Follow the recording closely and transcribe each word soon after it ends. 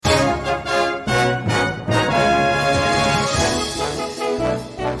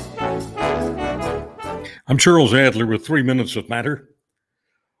I'm Charles Adler with 3 Minutes of Matter.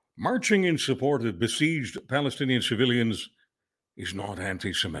 Marching in support of besieged Palestinian civilians is not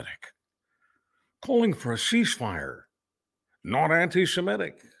anti-Semitic. Calling for a ceasefire, not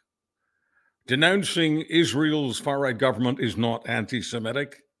anti-Semitic. Denouncing Israel's far-right government is not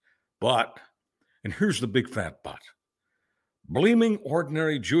anti-Semitic. But, and here's the big fat but, blaming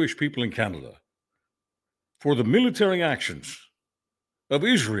ordinary Jewish people in Canada for the military actions of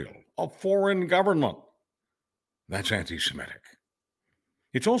Israel, a foreign government, that's anti-Semitic.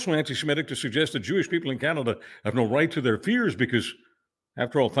 It's also anti-Semitic to suggest that Jewish people in Canada have no right to their fears because,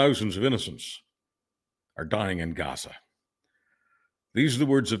 after all, thousands of innocents are dying in Gaza. These are the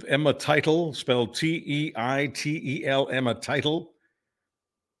words of Emma Teitel, spelled T-E-I-T-E-L, Emma Teitel,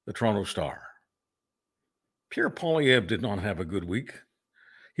 the Toronto Star. Pierre Poilievre did not have a good week.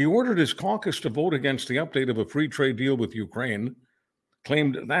 He ordered his caucus to vote against the update of a free trade deal with Ukraine,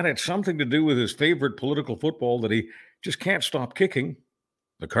 claimed that had something to do with his favorite political football that he just can't stop kicking,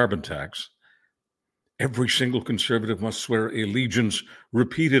 the carbon tax. Every single conservative must swear allegiance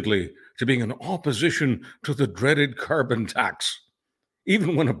repeatedly to being in opposition to the dreaded carbon tax,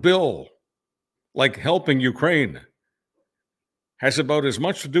 even when a bill, like helping Ukraine, has about as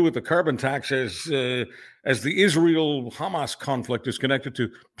much to do with the carbon tax as the Israel-Hamas conflict is connected to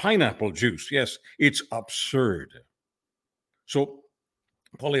pineapple juice. Yes, it's absurd. So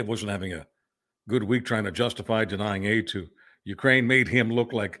Poilievre wasn't having a good week trying to justify denying aid to Ukraine, made him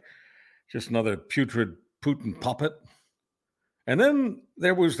look like just another putrid Putin puppet. And then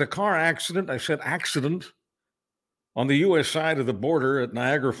there was the car accident. I said accident on the U.S. side of the border at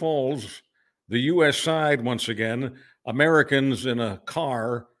Niagara Falls. The U.S. side, once again, Americans in a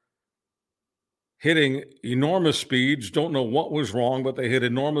car hitting enormous speeds, don't know what was wrong, but they hit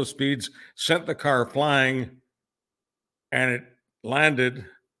enormous speeds, sent the car flying, and it landed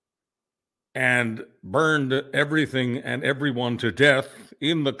and burned everything and everyone to death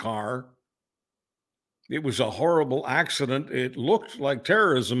in the car. It was a horrible accident. It looked like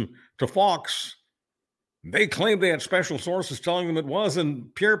terrorism to Fox. They claimed they had special sources telling them it was,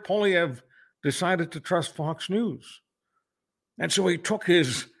 and Pierre Poilievre decided to trust Fox News. And so he took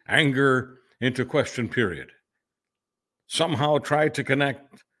his anger into question period. Somehow tried to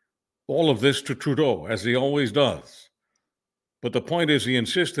connect all of this to Trudeau, as he always does. But the point is, he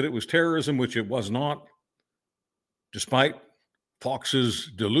insisted it was terrorism, which it was not, despite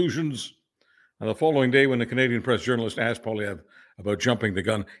Fox's delusions. And the following day, when the Canadian press journalist asked Poilievre about jumping the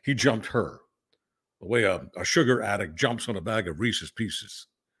gun, he jumped her, the way a sugar addict jumps on a bag of Reese's Pieces.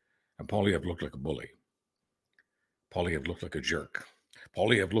 And Poilievre looked like a bully. Poilievre looked like a jerk.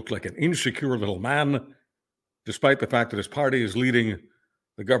 Poilievre looked like an insecure little man, despite the fact that his party is leading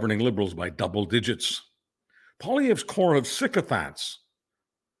the governing Liberals by double digits. Poilievre's core of sycophants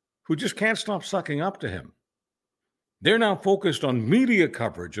who just can't stop sucking up to him. They're now focused on media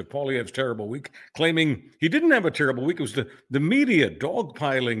coverage of Poilievre's terrible week, claiming he didn't have a terrible week. It was the media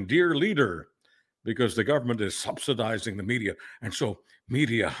dogpiling dear leader because the government is subsidizing the media. And so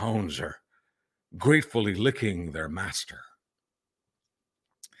media hounds are gratefully licking their master.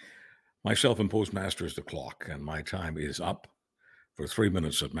 My self-imposed master is the clock, and my time is up for 3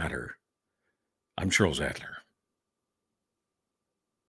 Minutes that Matter. I'm Charles Adler.